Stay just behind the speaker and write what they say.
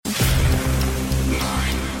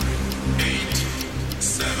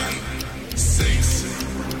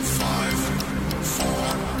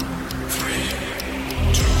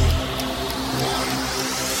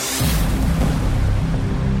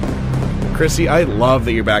Krissy, I love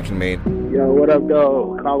that you're back in Maine. Yo, what up,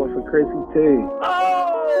 though? Calling for Krissy T.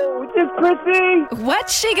 Oh, it's Krissy.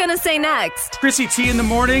 What's she gonna say next? Krissy T in the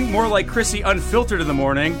morning, more like Krissy Unfiltered in the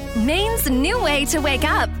morning. Maine's new way to wake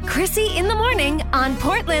up. Krissy in the morning on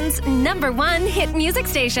Portland's #1 hit music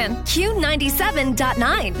station,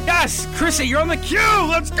 Q97.9. Yes, Krissy, you're on the queue.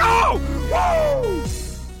 Let's go. Woo!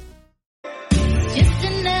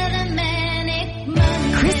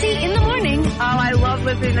 Krissy in the morning. Oh, I love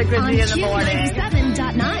listening to Krissy in the morning.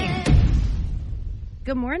 Q97.9.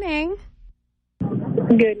 Good morning.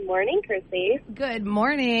 Good morning, Krissy. Good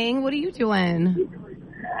morning. What are you doing?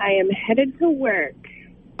 I am headed to work.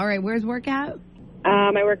 All right, where's work at?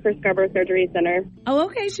 I work for Scarborough Surgery Center. Oh,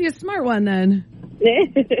 okay. She's a smart one then.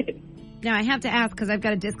 Now, I have to ask because I've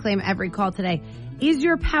got to disclaim every call today. Is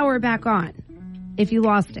your power back on if you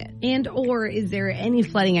lost it? And or is there any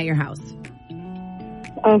flooding at your house?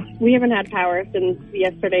 Oh, we haven't had power since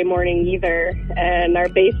yesterday morning either, and our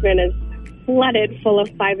basement is flooded full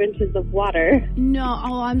of 5 inches of water. No,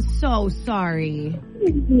 oh, I'm so sorry.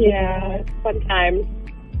 Yeah, it's fun times.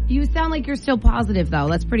 You sound like you're still positive, though.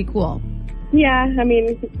 That's pretty cool. Yeah, I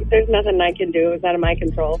mean, there's nothing I can do. It's out of my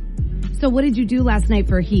control. So what did you do last night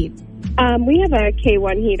for heat? We have a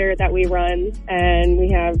K1 heater that we run, and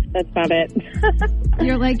that's about it.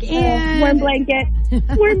 You're like, warm blanket.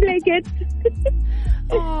 Warm blanket.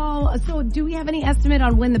 Oh, so do we have any estimate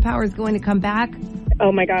on when the power is going to come back?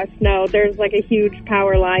 Oh my gosh, no. There's like a huge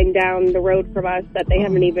power line down the road from us that they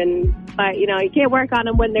haven't even, but you can't work on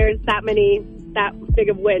them when there's that big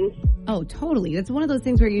of winds. Oh, totally. That's one of those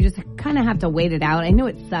things where you just kind of have to wait it out. I know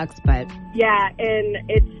it sucks, but... Yeah, and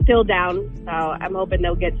it's still down, so I'm hoping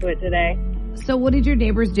they'll get to it today. So what did your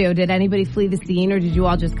neighbors do? Did anybody flee the scene, or did you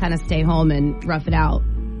all just kind of stay home and rough it out?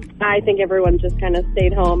 I think everyone just kind of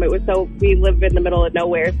stayed home. We live in the middle of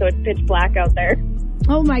nowhere, so it's pitch black out there.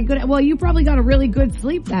 Oh my goodness. Well, you probably got a really good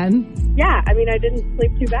sleep then. Yeah, I mean, I didn't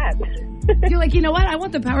sleep too bad. You're like, you know what? I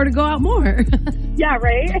want the power to go out more. Yeah,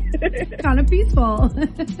 right? Kind of peaceful.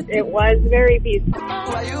 It was very peaceful.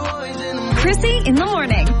 Krissy in the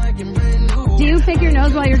morning. Do you pick your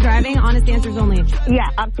nose while you're driving? Honest answers only.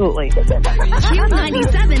 Yeah, absolutely.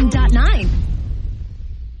 Q97.9.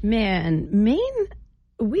 Man, Maine,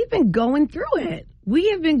 we've been going through it.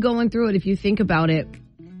 We have been going through it if you think about it.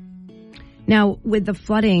 Now, with the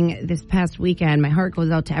flooding this past weekend, my heart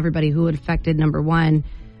goes out to everybody who it affected, number one.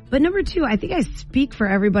 But number two, I think I speak for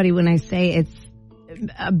everybody when I say it's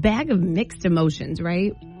a bag of mixed emotions,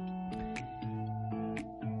 right?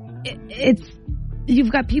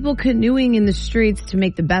 You've got people canoeing in the streets to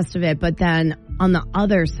make the best of it, but then on the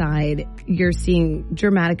other side, you're seeing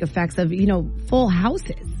dramatic effects of, full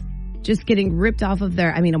houses just getting ripped off of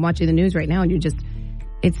their, I'm watching the news right now and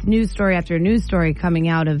it's news story after news story coming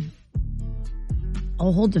out of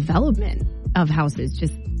a whole development of houses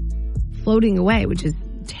just floating away, which is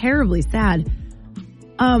terribly sad.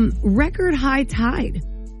 Record high tide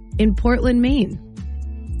in Portland, Maine.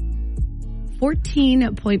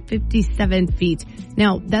 14.57 feet.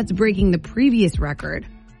 Now, that's breaking the previous record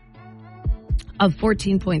of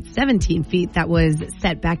 14.17 feet that was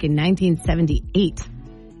set back in 1978.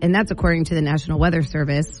 And that's according to the National Weather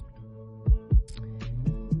Service.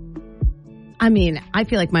 I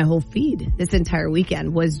feel like my whole feed this entire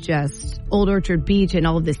weekend was just Old Orchard Beach and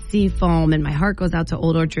all of the sea foam, and my heart goes out to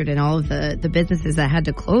Old Orchard and all of the businesses that had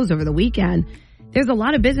to close over the weekend. There's a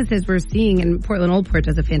lot of businesses we're seeing, and Portland Old Port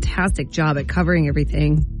does a fantastic job at covering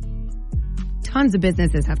everything. Tons of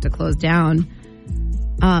businesses have to close down.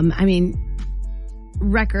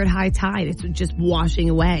 Record high tide. It's just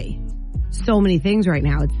washing away so many things right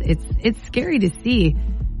now. It's scary to see.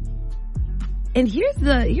 And here's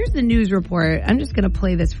the news report. I'm just going to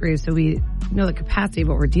play this for you so we know the capacity of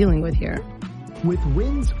what we're dealing with here. With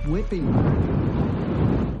winds whipping,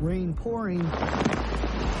 rain pouring,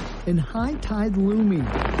 and high tide looming,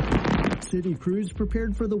 city crews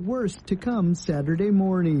prepared for the worst to come Saturday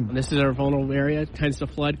morning. This is our vulnerable area. It tends to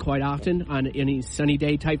flood quite often on any sunny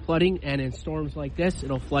day type flooding, and in storms like this,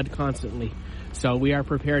 it'll flood constantly. So we are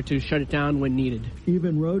prepared to shut it down when needed.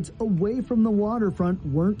 Even roads away from the waterfront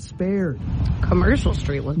weren't spared. Commercial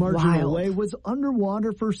Street was Marginal wild. Way was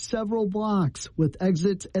underwater for several blocks, with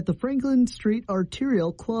exits at the Franklin Street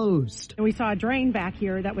arterial closed. And we saw a drain back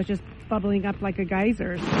here that was just bubbling up like a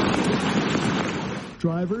geyser.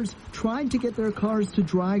 Drivers tried to get their cars to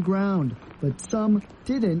dry ground, but some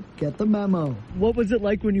didn't get the memo. What was it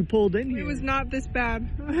like when you pulled in here? It was not this bad.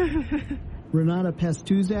 Renata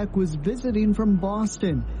Pastuzak was visiting from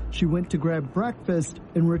Boston. She went to grab breakfast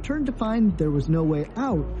and returned to find there was no way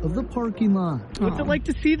out of the parking lot. What's it like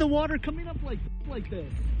to see the water coming up like this? like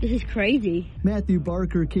this? This is crazy. Matthew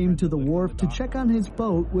Barker came to the wharf to check on his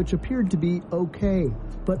boat, which appeared to be okay,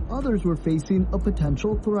 but others were facing a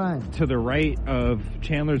potential threat. To the right of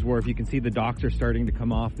Chandler's Wharf, you can see the docks are starting to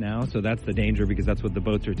come off now, so that's the danger because that's what the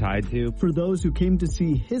boats are tied to. For those who came to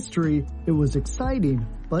see history, it was exciting,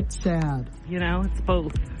 but sad. You know, it's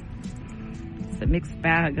both. It's a mixed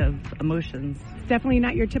bag of emotions. It's definitely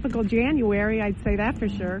not your typical January, I'd say that for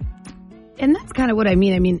sure. And that's kind of what I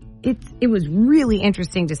mean. I mean, it was really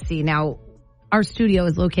interesting to see. Now, our studio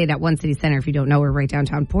is located at One City Center. If you don't know, we're right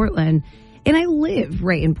downtown Portland. And I live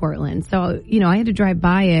right in Portland. So, you know, I had to drive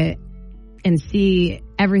by it and see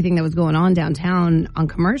everything that was going on downtown on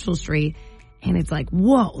Commercial Street. And it's like,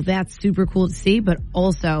 whoa, that's super cool to see. But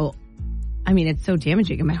also, I mean, it's so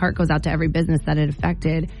damaging. And my heart goes out to every business that it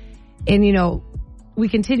affected. And, you know, we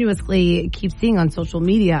continuously keep seeing on social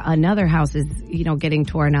media another house is, you know, getting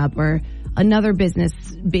torn up or another business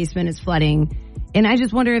basement is flooding. And I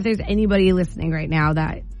just wonder if there's anybody listening right now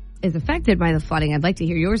that is affected by the flooding. I'd like to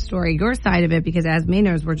hear your story, your side of it, because as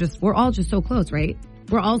Mainers, we're all just so close, right?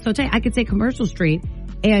 We're all so tight. I could say Commercial Street,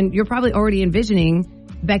 and you're probably already envisioning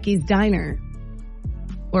Becky's Diner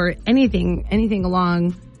or anything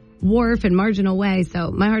along Wharf and Marginal Way.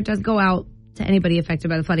 So my heart does go out to anybody affected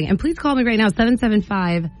by the flooding. And please call me right now,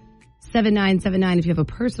 775-7979, if you have a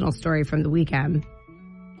personal story from the weekend.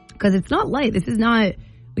 Because it's not light. This is not,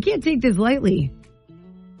 we can't take this lightly.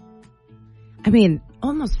 I mean,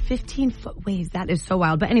 almost 15-foot waves. That is so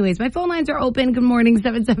wild. But anyways, my phone lines are open. Good morning,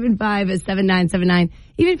 775-7979.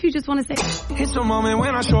 Even if you just want to say. It's the moment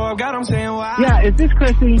when I show up, God, I'm saying why. Yeah, is this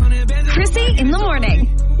Krissy? Krissy in the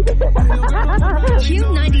morning.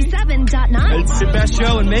 Q97.9. It's the best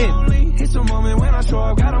show in Maine. It's the moment when I show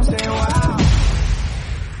up, God, I'm saying why.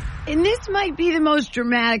 And this might be the most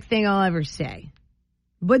dramatic thing I'll ever say.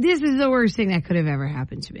 But this is the worst thing that could have ever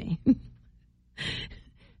happened to me.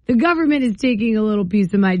 The government is taking a little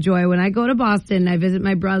piece of my joy. When I go to Boston, I visit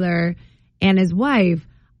my brother and his wife.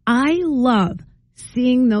 I love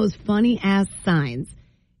seeing those funny ass signs.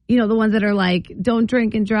 You know, the ones that are like, don't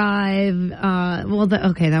drink and drive. That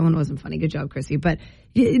one wasn't funny. Good job, Krissy. But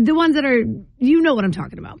the ones that are, you know what I'm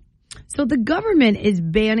talking about. So the government is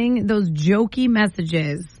banning those jokey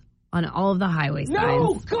messages on all of the highway signs.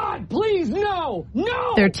 No, God, please, no.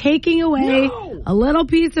 They're taking away a little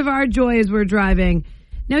piece of our joy as we're driving.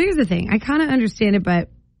 Now, here's the thing. I kind of understand it, but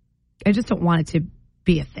I just don't want it to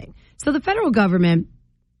be a thing. So the federal government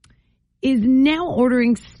is now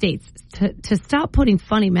ordering states to stop putting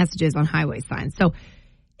funny messages on highway signs. So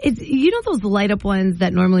it's, you know, those light up ones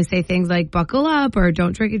that normally say things like buckle up or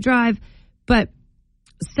don't drink and drive. But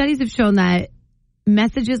studies have shown that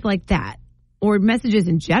messages like that, or messages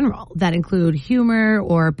in general that include humor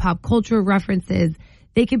or pop culture references,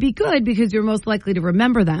 they can be good because you're most likely to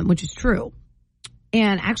remember them, which is true.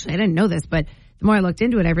 And actually, I didn't know this, but the more I looked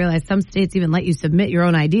into it, I realized some states even let you submit your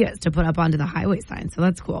own ideas to put up onto the highway sign. So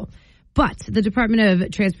that's cool. But the Department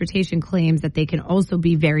of Transportation claims that they can also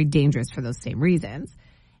be very dangerous for those same reasons.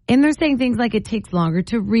 And they're saying things like it takes longer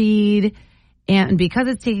to read. And because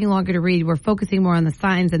it's taking longer to read, we're focusing more on the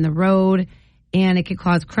signs and the road. And it could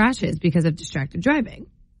cause crashes because of distracted driving.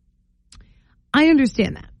 I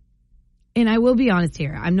understand that. And I will be honest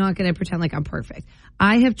here. I'm not going to pretend like I'm perfect.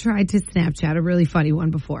 I have tried to Snapchat a really funny one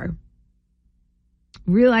before.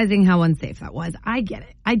 Realizing how unsafe that was. I get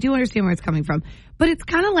it. I do understand where it's coming from. But it's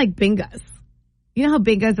kind of like Bingus. You know how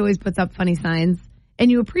Bingus always puts up funny signs? And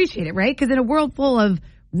you appreciate it, right? Because in a world full of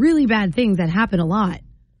really bad things that happen a lot,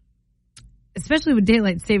 especially with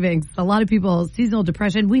daylight savings, a lot of people, seasonal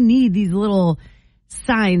depression, we need these little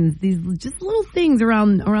signs, these just little things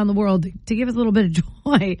around the world to give us a little bit of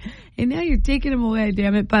joy. And now you're taking them away,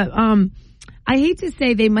 damn it. But I hate to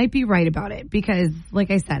say they might be right about it because,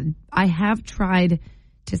 like I said, I have tried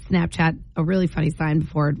to Snapchat a really funny sign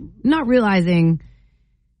before, not realizing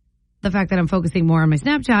the fact that I'm focusing more on my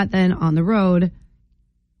Snapchat than on the road.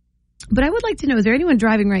 But I would like to know, is there anyone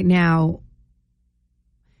driving right now?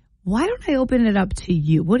 Why don't I open it up to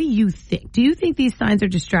you? What do you think? Do you think these signs are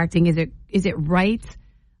distracting? Is it right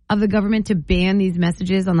of the government to ban these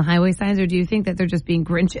messages on the highway signs, or do you think that they're just being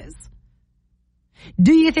Grinches?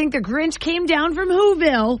 Do you think the Grinch came down from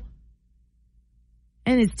Whoville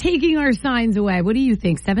and is taking our signs away? What do you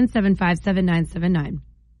think? 775-7979.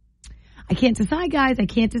 I can't decide, guys. I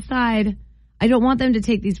can't decide. I don't want them to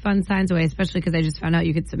take these fun signs away, especially because I just found out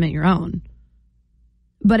you could submit your own.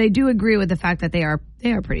 But I do agree with the fact that they are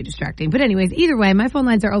pretty distracting. But anyways, either way, my phone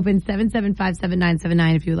lines are open,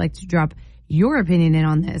 775-7979, if you would like to drop your opinion in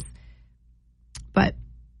on this. But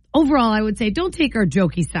overall, I would say don't take our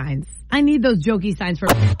jokey signs. I need those jokey signs for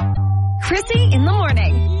Krissy in the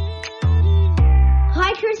morning.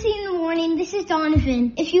 Krissy in the morning. This is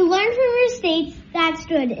Donovan. If you learn from your mistakes, that's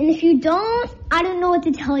good. And if you don't, I don't know what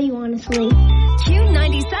to tell you, honestly.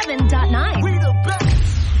 Q97.9. We the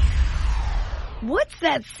best. What's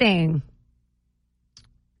that saying?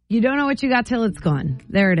 You don't know what you got till it's gone.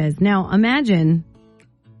 There it is. Now, imagine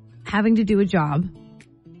having to do a job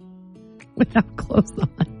without clothes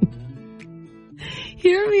on.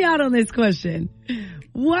 Hear me out on this question.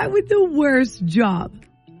 What would the worst job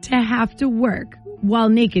to have to work while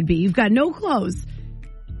naked be? You've got no clothes.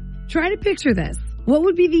 Try to picture this. What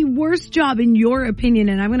would be the worst job in your opinion?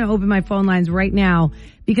 And I'm going to open my phone lines right now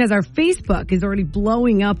because our Facebook is already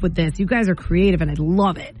blowing up with this. You guys are creative and I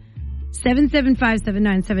love it.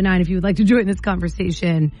 775-7979 if you would like to join this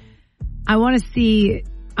conversation. I want to see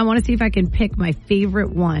if I can pick my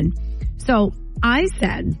favorite one. So I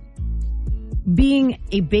said being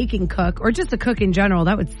a baking cook or just a cook in general,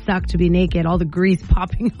 that would suck to be naked, all the grease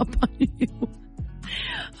popping up on you.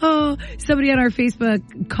 Oh, somebody on our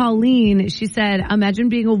Facebook, Colleen, she said, imagine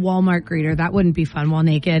being a Walmart greeter. That wouldn't be fun while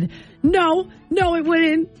naked. No, it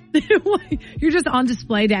wouldn't. You're just on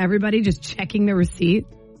display to everybody, just checking the receipt.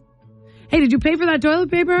 Hey, did you pay for that toilet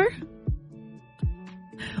paper?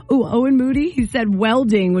 Ooh, Owen Moody, he said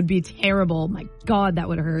welding would be terrible. My God, that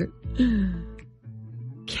would hurt.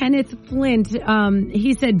 Kenneth Flint,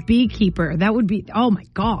 he said beekeeper. That would be, oh my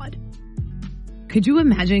God. Could you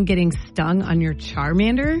imagine getting stung on your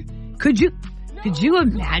Charmander? Could you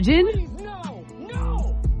imagine? No.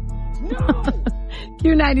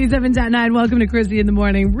 Q97.9, welcome to Krissy in the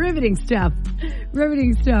Morning. Riveting stuff.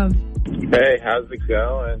 Hey, how's it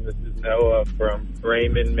going? This is Noah from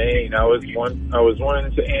Raymond, Maine. I was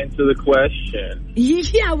wanting to answer the question.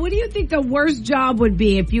 Yeah, what do you think the worst job would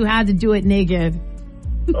be if you had to do it naked?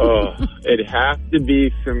 Oh, it'd have to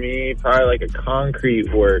be for me probably like a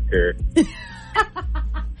concrete worker.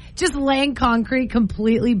 Just laying concrete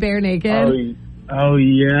completely bare naked? Oh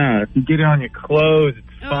yeah. If you get it on your clothes, it's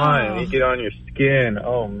fine. If you get it on your skin,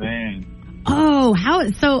 oh man. Oh,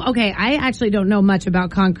 okay, I actually don't know much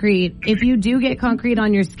about concrete. If you do get concrete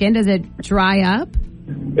on your skin, does it dry up?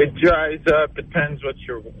 It dries up. Depends what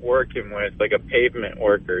you're working with. Like a pavement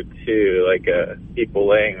worker too, like people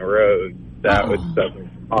laying roads. That would stuff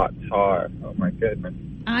hot tar. Oh my goodness.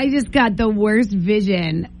 I just got the worst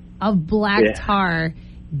vision of black tar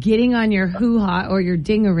getting on your hoo-ha or your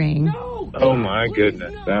ding-a-ring. No, oh my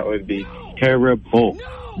goodness, that would be terrible.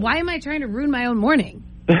 Why am I trying to ruin my own morning?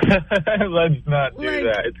 Let's not do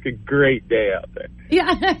that. It's a great day out there.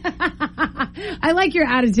 Yeah. I like your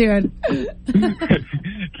attitude. Thank you.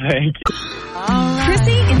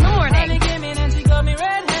 Krissy in the Morning.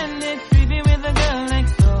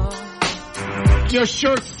 Your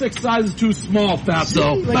shirt's 6 sizes too small,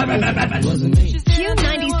 Fatso.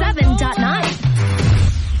 Q97.9.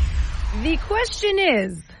 The question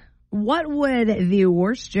is, what would the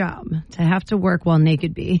worst job to have to work while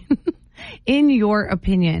naked be? In your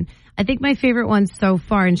opinion. I think my favorite one so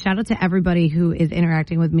far, and shout out to everybody who is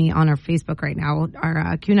interacting with me on our Facebook right now,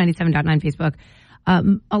 our Q97.9 Facebook.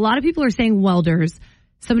 A lot of people are saying welders.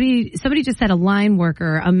 Somebody just said a line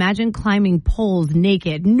worker. Imagine climbing poles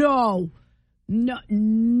naked. No,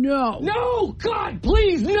 God,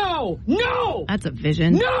 please, no. That's a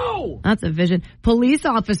vision. No. That's a vision. Police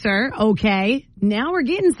officer, okay. Now we're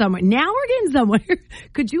getting somewhere.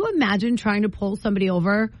 Could you imagine trying to pull somebody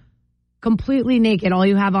over completely naked? All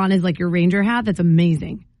you have on is like your ranger hat. That's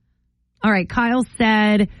amazing. All right. Kyle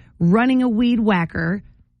said running a weed whacker.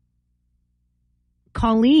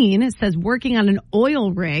 Colleen says working on an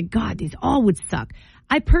oil rig. God, these all would suck.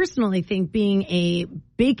 I personally think being a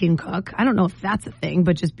bacon cook, I don't know if that's a thing,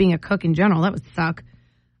 but just being a cook in general, that would suck.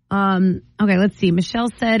 Okay, let's see. Michelle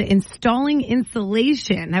said installing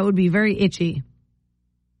insulation. That would be very itchy.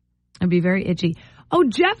 That'd be very itchy. Oh,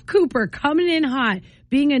 Jeff Cooper coming in hot.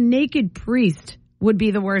 Being a naked priest would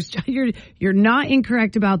be the worst. You're not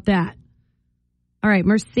incorrect about that. All right,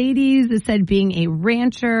 Mercedes said being a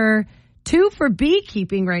rancher. 2 for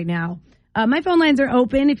beekeeping right now. My phone lines are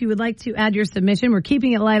open if you would like to add your submission. We're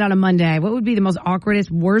keeping it light on a Monday. What would be the most awkwardest,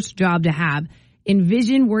 worst job to have?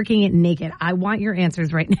 Envision working it naked. I want your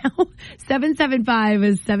answers right now.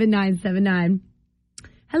 775-7979.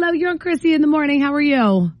 Hello, you're on Krissy in the Morning. How are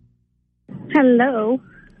you? Hello.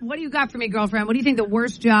 What do you got for me, girlfriend? What do you think the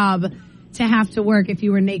worst job to have to work if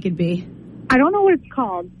you were naked be? I don't know what it's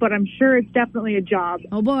called, but I'm sure it's definitely a job.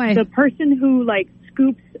 Oh, boy. The person who,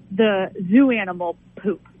 scoops the zoo animal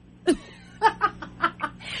poop.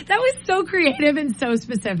 That was so creative and so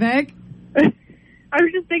specific. I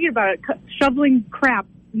was just thinking about it. Shoveling crap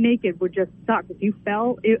naked would just suck. If you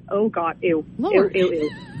fell, oh God, ew. Lord. Ew.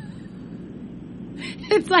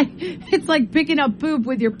 It's like picking up poop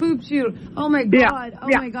with your poop chute. Oh my God. Oh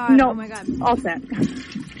my God. No, oh my God. All set.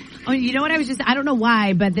 Oh, you know what? I don't know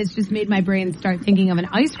why, but this just made my brain start thinking of an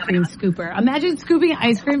ice cream scooper. Imagine scooping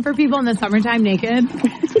ice cream for people in the summertime naked.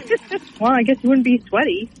 Well, I guess you wouldn't be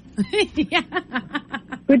sweaty. Yeah.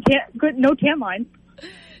 Good, no tan lines.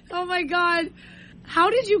 Oh my God.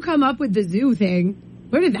 How did you come up with the zoo thing?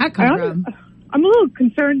 Where did that come from? I'm a little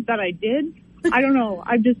concerned that I did. I don't know.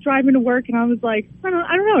 I'm just driving to work and I was like, I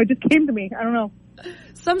don't know. It just came to me. I don't know.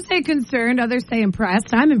 Some say concerned, others say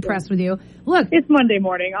impressed. I'm impressed with you. Look, it's Monday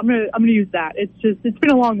morning. I'm gonna use that. It's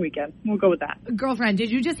been a long weekend. We'll go with that. Girlfriend,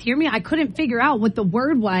 did you just hear me? I couldn't figure out what the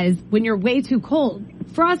word was when you're way too cold.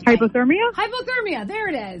 Frostbite. Hypothermia? Hypothermia. There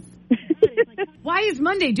it is. Why is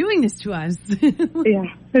Monday doing this to us? Yeah,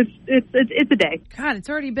 it's a day. God, it's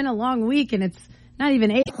already been a long week and it's not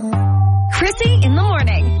even 8. Krissy in the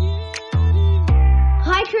morning.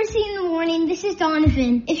 Hi, Krissy in the morning. This is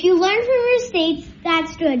Donovan. If you learn from your mistakes,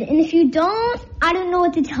 that's good. And if you don't, I don't know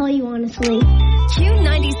what to tell you, honestly.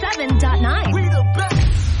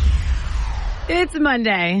 Q97.9. It's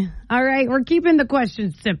Monday. All right, we're keeping the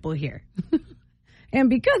questions simple here. And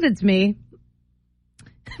because it's me,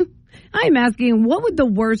 I'm asking, what would the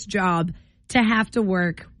worst job to have to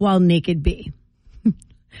work while naked be?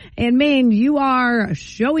 And Maine, you are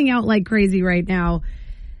showing out like crazy right now.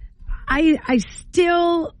 I'm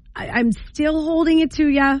still holding it to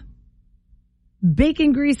ya.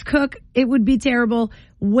 Bacon grease cook, it would be terrible.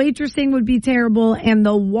 Waitressing would be terrible. And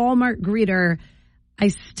the Walmart greeter, I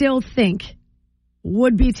still think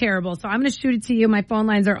would be terrible. So I'm going to shoot it to you. My phone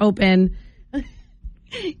lines are open.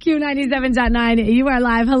 Q97.9, you are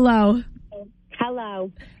live. Hello.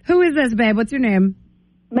 Hello. Who is this, babe? What's your name?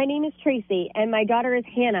 My name is Tracy, and my daughter is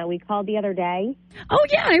Hannah. We called the other day. Oh,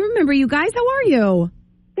 yeah, I remember you guys. How are you?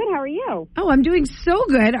 Good, how are you? Oh, I'm doing so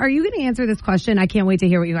good. Are you going to answer this question? I can't wait to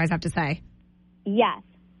hear what you guys have to say. Yes.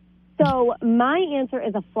 So my answer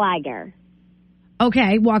is a flagger.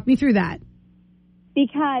 Okay, walk me through that.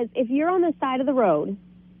 Because if you're on the side of the road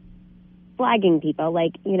flagging people,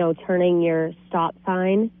 like, turning your stop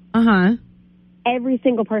sign. Uh-huh. Every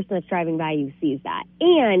single person that's driving by you sees that.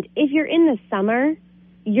 And if you're in the summer,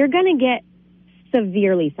 you're going to get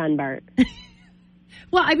severely sunburnt.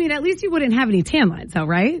 Well, I mean, at least you wouldn't have any tan lines, though,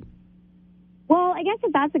 right? Well, I guess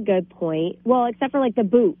that's a good point. Well, except for like the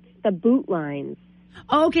boot lines.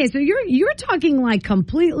 Okay, so you're talking like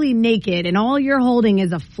completely naked and all you're holding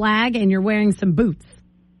is a flag and you're wearing some boots.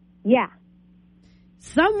 Yeah.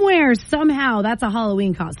 Somewhere, somehow, that's a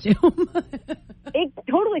Halloween costume. It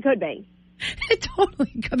totally could be. It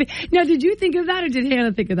totally could be. Now, did you think of that or did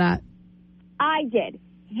Hannah think of that? I did.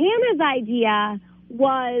 Hannah's idea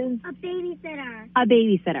was A babysitter. a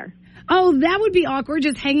babysitter. Oh, that would be awkward,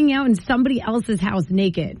 just hanging out in somebody else's house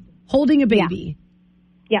naked, holding a baby.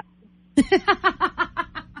 Yeah.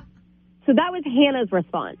 So that was Hannah's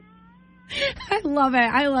response. I love it.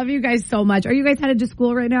 I love you guys so much. Are you guys headed to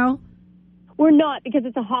school right now? We're not, because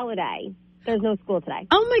it's a holiday. There's no school today.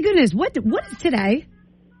 Oh, my goodness. What is today?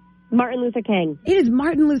 Martin Luther King. It is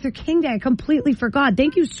Martin Luther King Day. I completely forgot.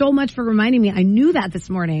 Thank you so much for reminding me. I knew that this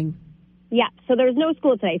morning. Yeah, so there's no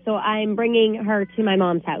school today, so I'm bringing her to my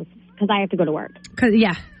mom's house because I have to go to work.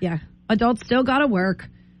 Yeah. Adults still got to work.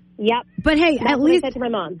 Yep. But hey, That's at what I least said to my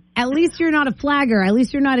mom. At least you're not a flagger. At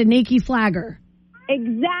least you're not a naked flagger.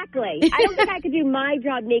 Exactly. I don't think I could do my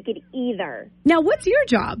job naked either. Now, what's your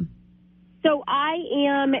job? So I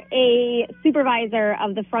am a supervisor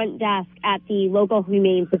of the front desk at the local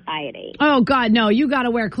Humane Society. Oh, God, no. You got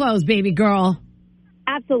to wear clothes, baby girl.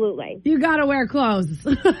 Absolutely. You got to wear clothes.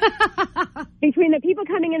 Between the people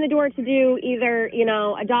coming in the door to do either,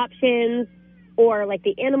 adoptions or like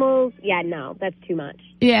the animals, no, that's too much.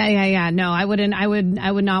 Yeah. No, I wouldn't. I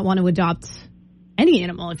would not want to adopt any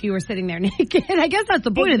animal if you were sitting there naked. I guess that's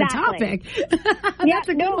the point of the topic. That's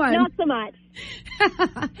a good one. Not so much.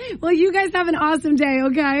 Well, you guys have an awesome day,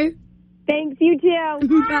 okay? Thanks, you too.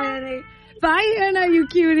 Bye. Bye, Hannah, you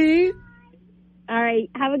cutie. All right.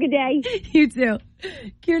 Have a good day. You too.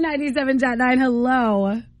 Q97.9,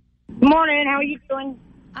 hello. Morning. How are you doing?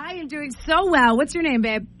 I am doing so well. What's your name,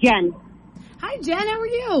 babe? Jen. Hi, Jen. How are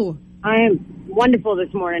you? I am wonderful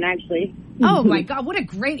this morning, actually. Oh, my God. What a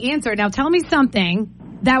great answer. Now, tell me something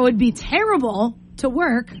that would be terrible to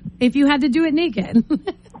work if you had to do it naked.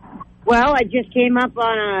 Well, I just came up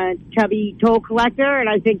on a chubby toll collector, and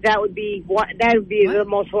I think that would be the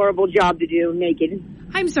most horrible job to do naked.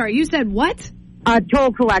 I'm sorry. You said what? A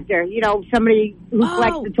toll collector. Somebody who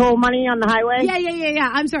collects the toll money on the highway. Yeah.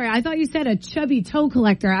 I'm sorry. I thought you said a chubby toll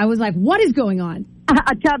collector. I was like, what is going on?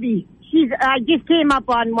 A chubby. I just came up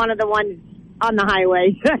on one of the ones on the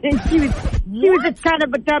highway. She was She was a kind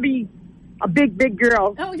of a big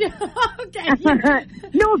girl. Oh, yeah. Okay.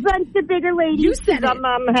 No offense to bigger ladies. You said it.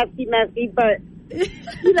 I'm hefty messy, but,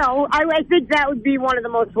 you know, I think that would be one of the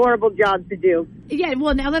most horrible jobs to do. Yeah,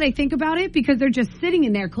 well, now that I think about it, because they're just sitting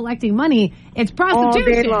in there collecting money, it's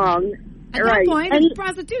prostitution. All day long. At that point, it's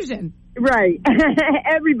prostitution. Right.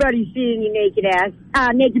 Everybody's seeing your naked ass.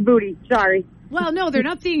 Naked booty, sorry. Well, no, they're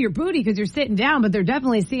not seeing your booty because you're sitting down, but they're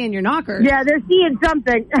definitely seeing your knockers. Yeah, they're seeing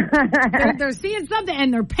something. they're seeing something,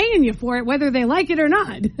 and they're paying you for it, whether they like it or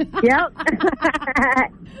not. Yep.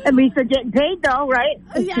 At least they're getting paid, though, right?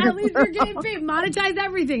 Yeah, at least you're getting paid. Monetize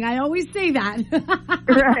everything. I always say that.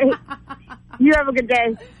 Right. You have a good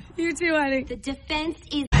day. You too, honey. The defense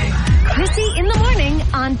is Krissy in the morning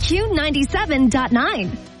on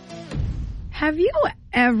Q97.9. Have you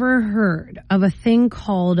ever heard of a thing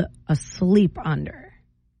called a sleep under?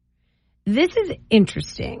 This is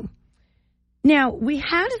interesting. Now, we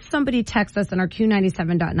had somebody text us on our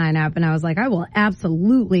Q97.9 app, and I was like, I will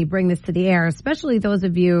absolutely bring this to the air, especially those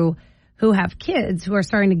of you who have kids who are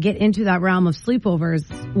starting to get into that realm of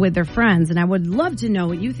sleepovers with their friends. And I would love to know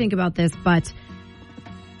what you think about this. But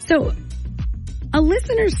so a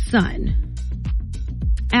listener's son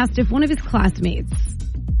asked if one of his classmates,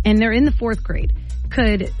 and they're in the 4th grade,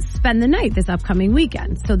 could spend the night this upcoming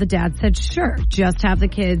weekend. So the dad said, sure, just have the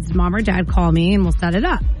kids, mom or dad, call me and we'll set it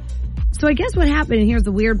up. So I guess what happened, and here's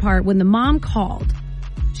the weird part, when the mom called,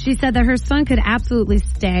 she said that her son could absolutely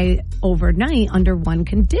stay overnight under one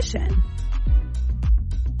condition.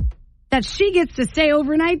 That she gets to stay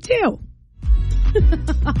overnight too.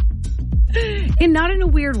 And not in a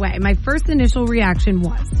weird way. My first initial reaction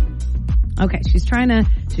was, okay, she's trying to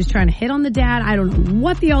hit on the dad. I don't know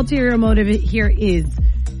what the ulterior motive here is,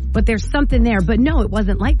 but there's something there. But no, it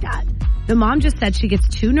wasn't like that. The mom just said she gets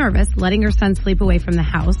too nervous letting her son sleep away from the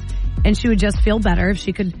house, and she would just feel better if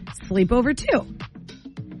she could sleep over too.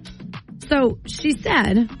 So she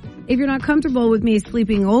said, if you're not comfortable with me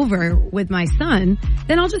sleeping over with my son,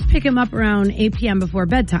 then I'll just pick him up around 8 p.m. before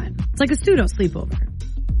bedtime. It's like a pseudo sleepover.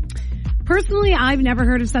 Personally, I've never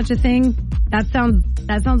heard of such a thing. That sounds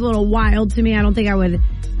a little wild to me. I don't think I would,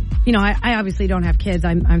 you know, I obviously don't have kids.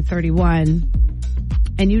 I'm 31.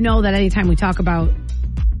 And you know that anytime we talk about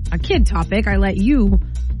a kid topic, I let you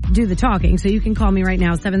do the talking. So you can call me right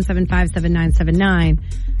now, 775-7979.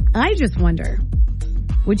 I just wonder,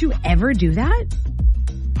 would you ever do that?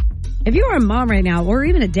 If you were a mom right now, or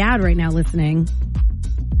even a dad right now listening,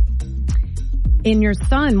 and your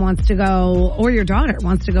son wants to go, or your daughter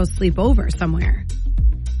wants to go sleep over somewhere,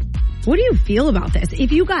 what do you feel about this?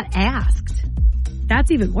 If you got asked, that's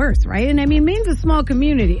even worse, right? And I mean, Maine's a small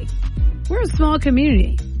community. We're a small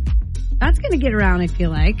community. That's going to get around, I feel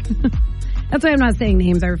like. That's why I'm not saying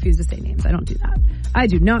names. I refuse to say names. I don't do that. I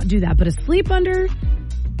do not do that. But a sleep under,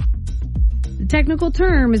 the technical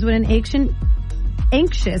term is when an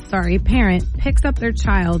anxious parent picks up their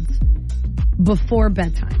child before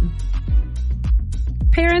bedtime.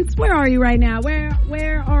 Parents, where are you right now?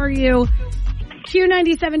 Where are you?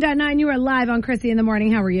 Q97.9, you are live on Krissy in the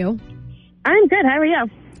morning. How are you? I'm good. How are you?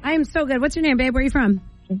 I am so good. What's your name, babe? Where are you from?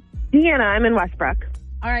 Deanna. I'm in Westbrook.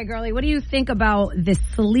 All right, girlie. What do you think about this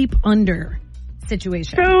sleep under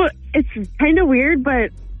situation? So it's kind of weird, but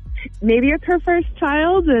maybe it's her first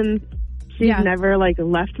child and she's never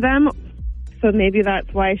left them. So maybe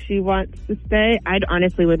that's why she wants to stay. I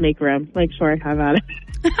honestly would make room. Sure, have at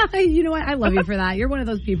it. You know what? I love you for that. You're one of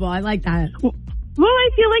those people. I like that. Well, I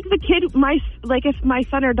feel like the kid, if my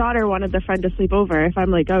son or daughter wanted the friend to sleep over, if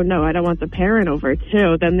I'm like, oh no, I don't want the parent over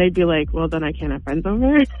too, then they'd be like, well, then I can't have friends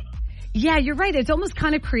over. Yeah, you're right. It's almost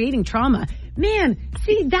kind of creating trauma. Man,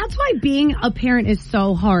 see, that's why being a parent is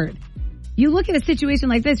so hard. You look at a situation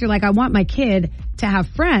like this, you're like, I want my kid to have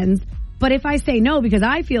friends, but if I say no because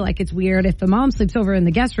I feel like it's weird, if the mom sleeps over in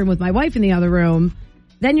the guest room with my wife in the other room,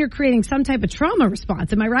 then you're creating some type of trauma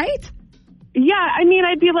response. Am I right? Yeah, I mean,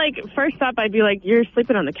 I'd be like, first up, I'd be like, you're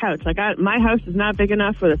sleeping on the couch. My house is not big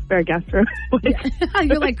enough for a spare guest room.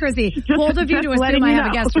 You're like, Krissy, bold of you to assume I have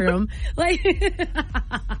a guest room.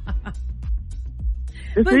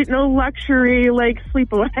 This ain't no luxury,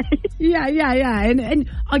 sleep away. Yeah. And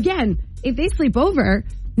again, if they sleep over,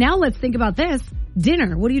 now let's think about this.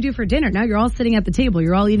 Dinner. What do you do for dinner? Now you're all sitting at the table.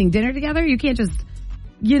 You're all eating dinner together. You can't just,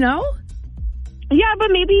 Yeah, but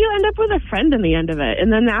maybe you end up with a friend in the end of it.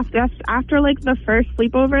 And then after the first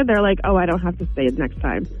sleepover, they're like, oh, I don't have to stay next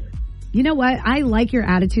time. You know what? I like your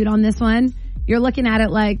attitude on this one. You're looking at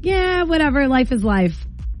it like, yeah, whatever. Life is life.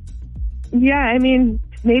 Yeah, I mean,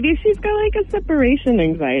 maybe she's got a separation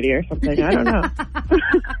anxiety or something. I don't know.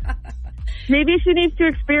 Maybe she needs to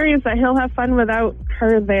experience that he'll have fun without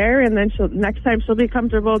her there, and then next time she'll be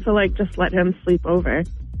comfortable to like just let him sleep over.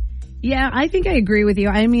 Yeah, I think I agree with you.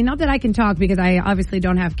 I mean, not that I can talk because I obviously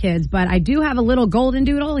don't have kids, but I do have a little golden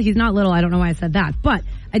doodle. He's not little. I don't know why I said that, but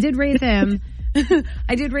I did raise him.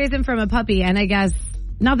 I did raise him from a puppy, and I guess,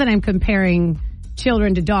 not that I'm comparing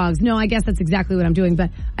children to dogs. No, I guess that's exactly what I'm doing, but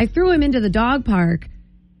I threw him into the dog park,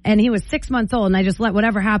 and he was 6 months old, and I just let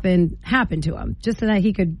whatever happened to him, just so that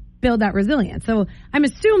he could build that resilience. So I'm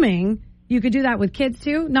assuming you could do that with kids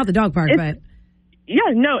too? Not the dog park, but...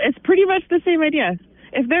 Yeah, no, it's pretty much the same idea.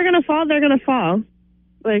 If they're going to fall, they're going to fall.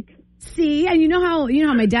 Like, see, and you know how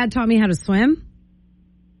my dad taught me how to swim?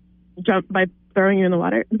 Jump by throwing you in the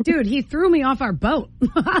water? Dude, he threw me off our boat.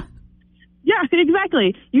 Yeah,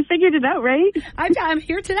 exactly. You figured it out, right? I'm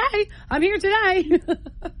here today.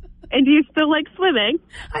 And do you still like swimming?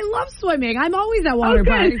 I love swimming. I'm always at water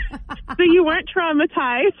parks. So you weren't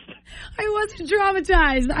traumatized? I wasn't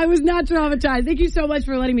traumatized. I was not traumatized. Thank you so much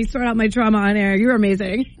for letting me sort out my trauma on air. You're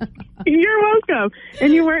amazing. You're welcome.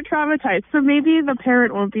 And you weren't traumatized. So maybe the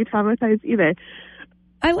parent won't be traumatized either.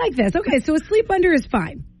 I like this. Okay, so a sleep under is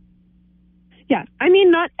fine. Yeah. I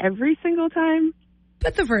mean, not every single time.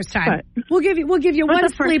 But the first time. But we'll give you one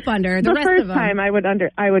sleep under. The rest first of them. Time I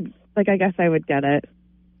guess I would get it.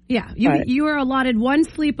 Yeah, you are allotted one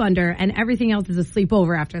sleep under, and everything else is a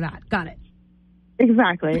sleepover after that. Got it.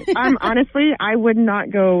 Exactly. Honestly, I would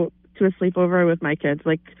not go to a sleepover with my kids.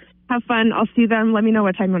 Like, have fun. I'll see them. Let me know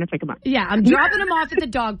what time you want to pick them up. Yeah, I'm dropping them off at the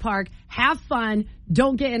dog park. Have fun.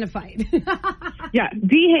 Don't get in a fight. Yeah,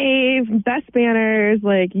 behave. Best manners.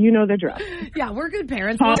 Like, you know the drill. Yeah, we're good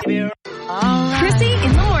parents. Krissy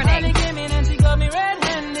in the morning.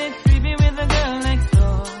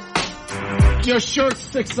 Your shirt's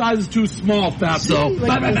 6 sizes too small, Fatso.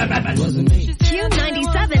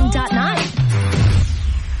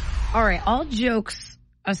 Q97.9. All right, all jokes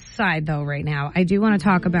aside, though, right now, I do want to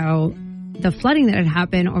talk about the flooding that had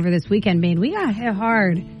happened over this weekend. Man, we got hit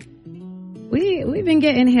hard. We've been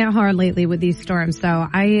getting hit hard lately with these storms, so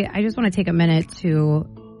I just want to take a minute to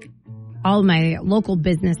all my local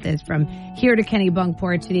businesses from here to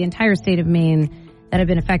Kennebunkport to the entire state of Maine that have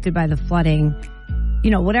been affected by the flooding. You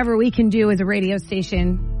know, whatever we can do as a radio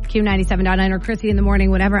station, Q97.9 or Krissy in the morning,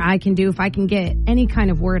 whatever I can do, if I can get any kind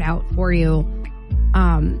of word out for you,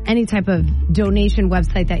 any type of donation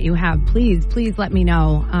website that you have, please let me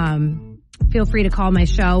know. Feel free to call my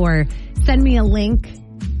show or send me a link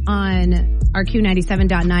on our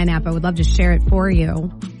Q97.9 app. I would love to share it for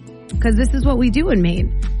you because this is what we do in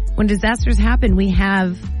Maine. When disasters happen, we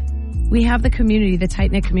have the community, the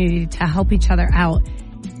tight-knit community to help each other out.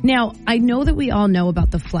 Now, I know that we all know about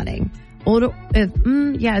the flooding.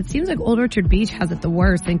 It seems like Old Orchard Beach has it the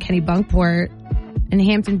worst, and Kennebunkport and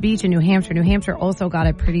Hampton Beach in New Hampshire. New Hampshire also got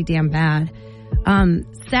it pretty damn bad.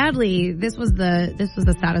 Sadly, this was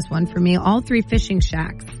the saddest one for me. All 3 fishing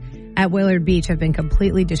shacks at Willard Beach have been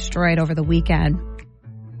completely destroyed over the weekend.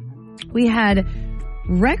 We had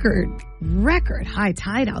record high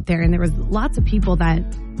tide out there, and there was lots of people that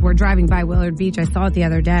were driving by Willard Beach. I saw it the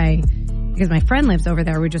other day. Because my friend lives over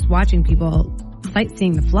there. We're just watching people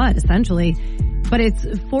sightseeing the flood, essentially. But it's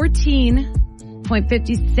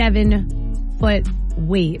 14.57 foot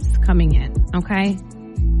waves coming in, okay?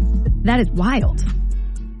 That is wild.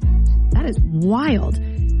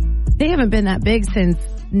 They haven't been that big since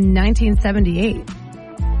 1978.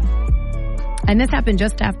 And this happened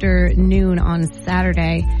just after noon on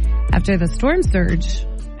Saturday, after the storm surge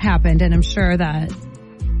happened. And I'm sure that,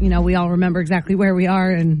 we all remember exactly where we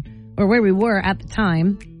are or where we were at the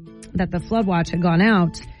time that the flood watch had gone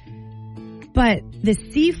out. But the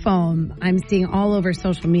sea foam I'm seeing all over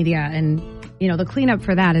social media, and, the cleanup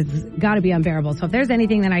for that has got to be unbearable. So if there's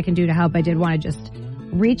anything that I can do to help, I did want to just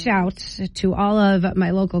reach out to all of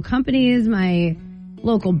my local companies, my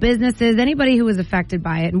local businesses, anybody who was affected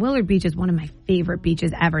by it. And Willard Beach is one of my favorite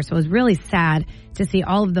beaches ever. So it was really sad to see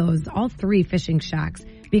all 3 fishing shacks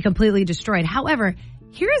be completely destroyed. However,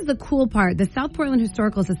 here's the cool part. The South Portland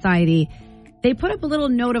Historical Society, they put up a little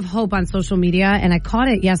note of hope on social media, and I caught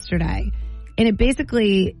it yesterday. And it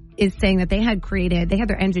basically is saying that they had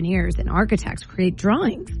their engineers and architects create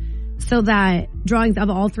drawings of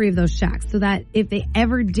all 3 of those shacks, so that if they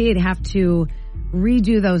ever did have to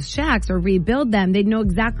redo those shacks or rebuild them, they'd know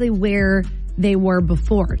exactly where they were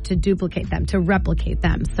before to duplicate them, to replicate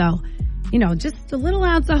them. So, just a little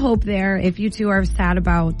ounce of hope there if you two are sad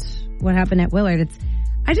about what happened at Willard.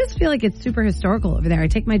 I just feel like it's super historical over there. I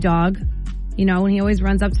take my dog, and he always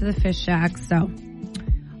runs up to the fish shack. So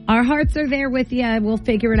our hearts are there with you. We'll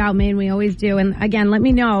figure it out, Maine. We always do. And again, let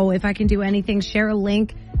me know if I can do anything. Share a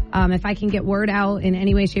link. If I can get word out in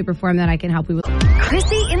any way, shape, or form that I can help you with.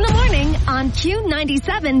 Krissy in the morning on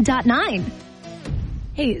Q97.9.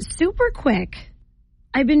 Hey, super quick.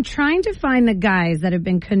 I've been trying to find the guys that have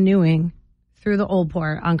been canoeing through the Old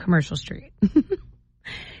Port on Commercial Street.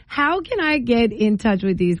 How can I get in touch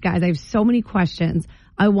with these guys? I have so many questions.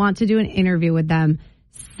 I want to do an interview with them.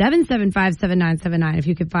 775-7979 if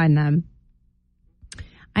you could find them.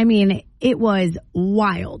 I mean, it was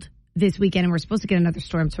wild this weekend, and we're supposed to get another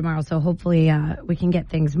storm tomorrow, so hopefully we can get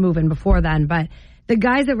things moving before then. But the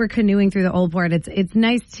guys that were canoeing through the Old Port, it's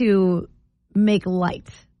nice to make light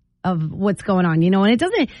of what's going on, and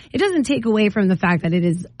it doesn't take away from the fact that it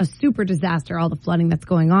is a super disaster, all the flooding that's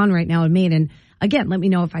going on right now in Maine. And again, let me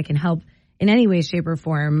know if I can help in any way, shape, or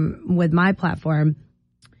form with my platform.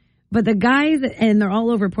 But the guys, and they're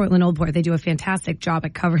all over Portland Old Port, they do a fantastic job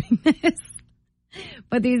at covering this.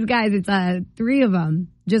 But these guys, it's 3 of them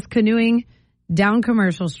just canoeing down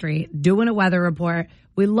Commercial Street, doing a weather report.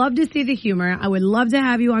 We love to see the humor. I would love to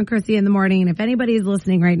have you on Krissy in the morning. And if anybody is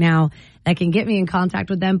listening right now that can get me in contact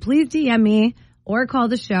with them, please DM me or call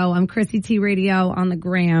the show. I'm Krissy T Radio on the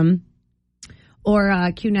gram or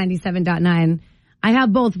Q97.9. I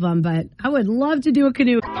have both of them, but I would love to do a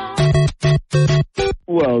canoe.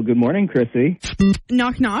 Well, good morning, Krissy.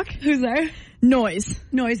 Knock, knock. Who's there? Noise.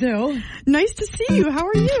 Noise who? Nice to see you. How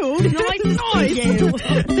are you? Nice to see you.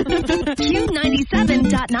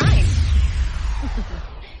 Q97.9.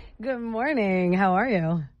 Good morning. How are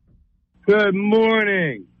you? Good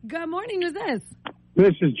morning. Good morning. Who's this?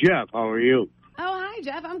 This is Jeff. How are you? Oh, hi,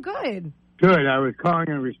 Jeff. I'm good. Good. I was calling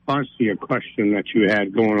in response to your question that you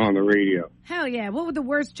had going on the radio. Hell yeah. What would the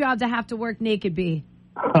worst job to have to work naked be?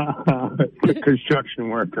 The construction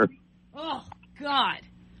worker. Oh, God.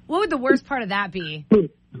 What would the worst part of that be?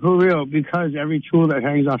 For real, because every tool that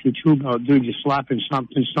hangs off your tool belt, dude, you're slapping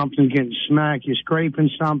something, something's getting smacked, you're scraping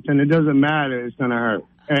something, it doesn't matter, it's going to hurt.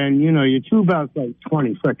 And, your tool belt's like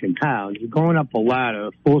 20 freaking pounds. You're going up a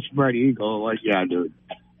ladder, full spread eagle, like, yeah, dude,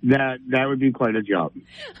 that would be quite a job.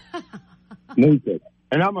 Naked.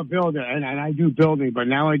 And I'm a builder, and I do building, but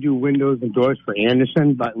now I do windows and doors for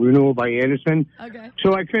Anderson, Renewal by Anderson. Okay.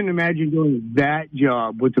 So I couldn't imagine doing that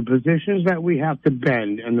job with the positions that we have to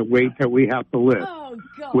bend and the weight that we have to lift. Oh,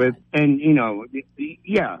 God.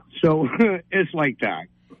 Yeah, so it's like that.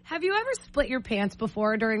 Have you ever split your pants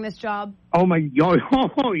before during this job? Oh,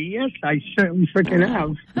 yes, I certainly freaking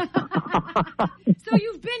have. So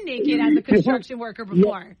you've been naked as a construction worker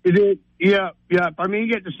before? Yeah. I mean,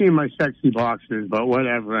 you get to see my sexy boxers, but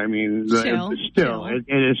whatever. I mean, it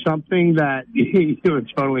is something that you're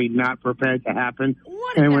totally not prepared to happen.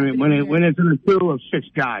 And when it's in a crew of 6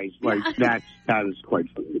 guys, like that is quite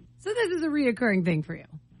funny. So this is a reoccurring thing for you?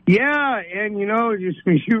 Yeah, and just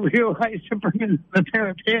you realize to bring a pair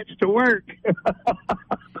of pants to work.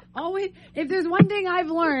 Always, if there's one thing I've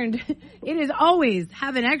learned, it is always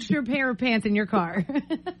have an extra pair of pants in your car.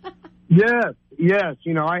 Yes.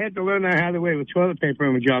 I had to learn that how to wear with toilet paper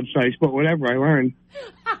on my job sites, but whatever, I learned.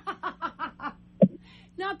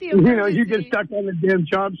 Not the emergency. You get stuck on the damn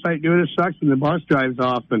job site doing it sucks, and the boss drives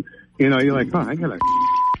off, and you're like, I gotta.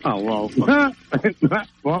 Oh well,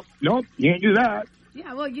 well, nope, you can't do that.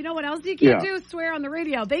 Yeah, well, you know what else you can't do? Swear on the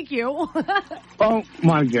radio. Thank you. Oh,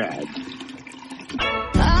 my God.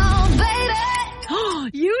 Oh,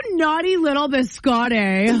 baby. You naughty little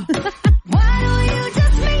biscotti. Why don't you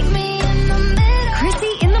just meet me in the middle?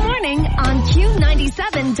 Krissy in the morning on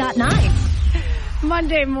Q97.9.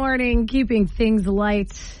 Monday morning, keeping things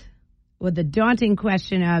light with the daunting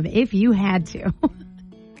question of if you had to.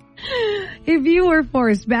 If you were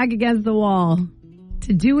forced back against the wall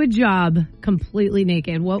to do a job completely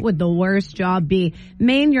naked, what would the worst job be?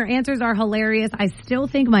 Maine, your answers are hilarious. I still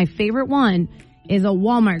think my favorite one is a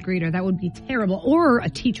Walmart greeter. That would be terrible. Or a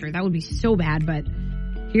teacher. That would be so bad. But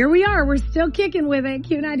here we are. We're still kicking with it.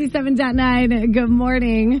 Q97.9. Good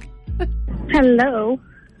morning. Hello.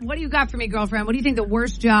 What do you got for me, girlfriend? What do you think the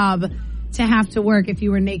worst job to have to work if you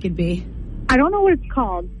were naked be? I don't know what it's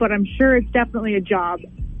called, but I'm sure it's definitely a job.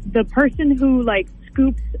 The person who,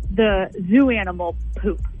 scoops the zoo animal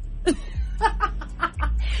poop. That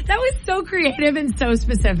was so creative and so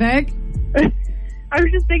specific. I was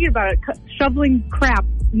just thinking about it. Shoveling crap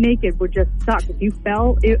naked would just suck. If you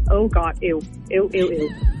fell, oh God, ew.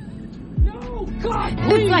 No, God,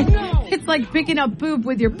 please, it's like picking up poop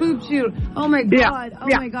with your poop chute. Oh my God. Oh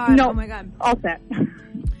my God. No, oh my God. All set.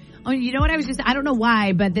 Oh, you know what? I don't know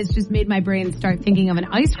why, but this just made my brain start thinking of an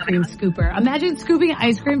ice cream scooper. Imagine scooping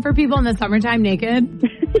ice cream for people in the summertime naked.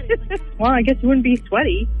 Well, I guess you wouldn't be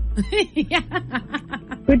sweaty. Yeah.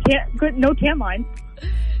 Good, no tan line.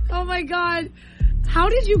 Oh my God. How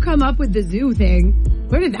did you come up with the zoo thing?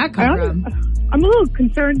 Where did that come from? I'm a little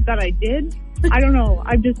concerned that I did, I don't know.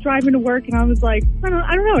 I'm just driving to work and I was like, I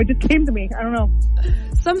don't know. It just came to me. I don't know.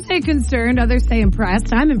 Some say concerned, others say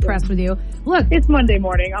impressed. I'm impressed with you. Look, it's Monday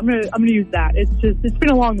morning. I'm gonna use that. It's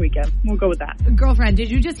been a long weekend. We'll go with that. Girlfriend,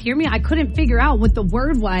 did you just hear me? I couldn't figure out what the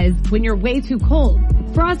word was when you're way too cold.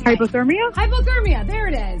 Frostbite. Hypothermia? Hypothermia. There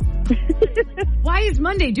it is. Why is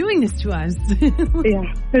Monday doing this to us?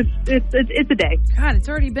 Yeah, it's a day. God, it's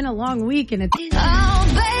already been a long week and it's... Oh,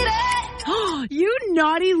 baby! You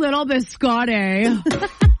naughty little biscotti.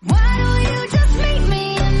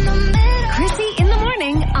 Krissy in the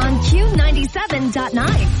morning on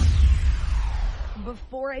Q97.9.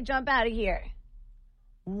 Before I jump out of here,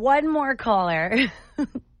 one more caller.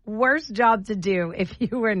 Worst job to do if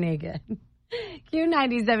you were naked.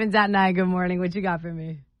 Q97.9, good morning. What you got for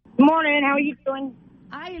me? Good morning. How are you doing?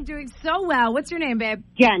 I am doing so well. What's your name, babe?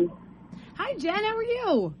 Jen. Hi, Jen. How are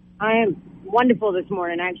you? I am wonderful this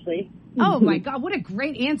morning, actually. Oh, my God. What a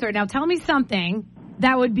great answer. Now, tell me something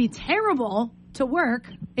that would be terrible to work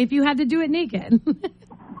if you had to do it naked.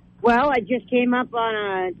 Well, I just came up on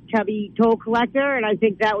a chubby toll collector, and I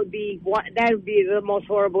think that would be the most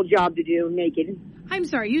horrible job to do naked. I'm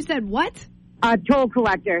sorry. You said what? A toll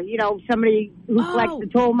collector. You know, somebody who collects the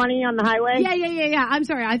toll money on the highway. Yeah. I'm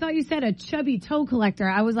sorry. I thought you said a chubby toll collector.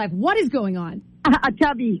 I was like, what is going on? A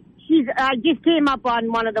chubby. I just came up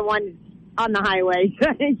on one of the ones on the highway.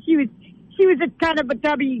 she was a kind of a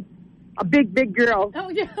chubby, a big girl. Oh,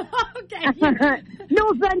 yeah. Okay. No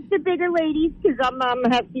offense to bigger ladies, because I'm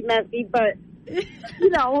hefty messy, but, you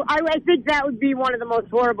know, I think that would be one of the most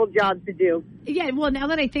horrible jobs to do. Yeah, well, now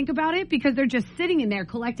that I think about it, because they're just sitting in there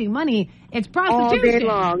collecting money, it's prostitution. All day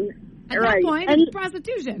long. At right. that point, it's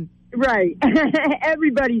prostitution. Right.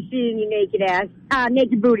 Everybody's seeing your naked ass.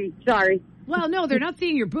 Naked booty, sorry. Well, no, they're not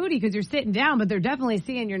seeing your booty because you're sitting down, but they're definitely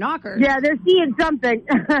seeing your knockers. Yeah, they're seeing something.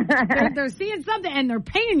 they're seeing something, and they're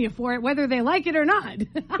paying you for it, whether they like it or not.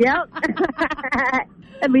 Yep.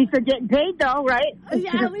 At least they're getting paid, though, right?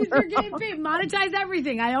 Yeah, at least they're getting paid. Monetize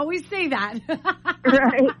everything. I always say that.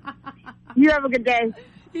 Right. You have a good day.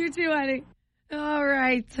 You too, honey. All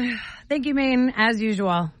right. Thank you, Maine, as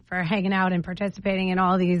usual, for hanging out and participating in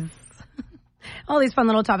all these fun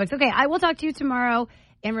little topics. Okay, I will talk to you tomorrow.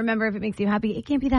 And remember, if it makes you happy, it can't be that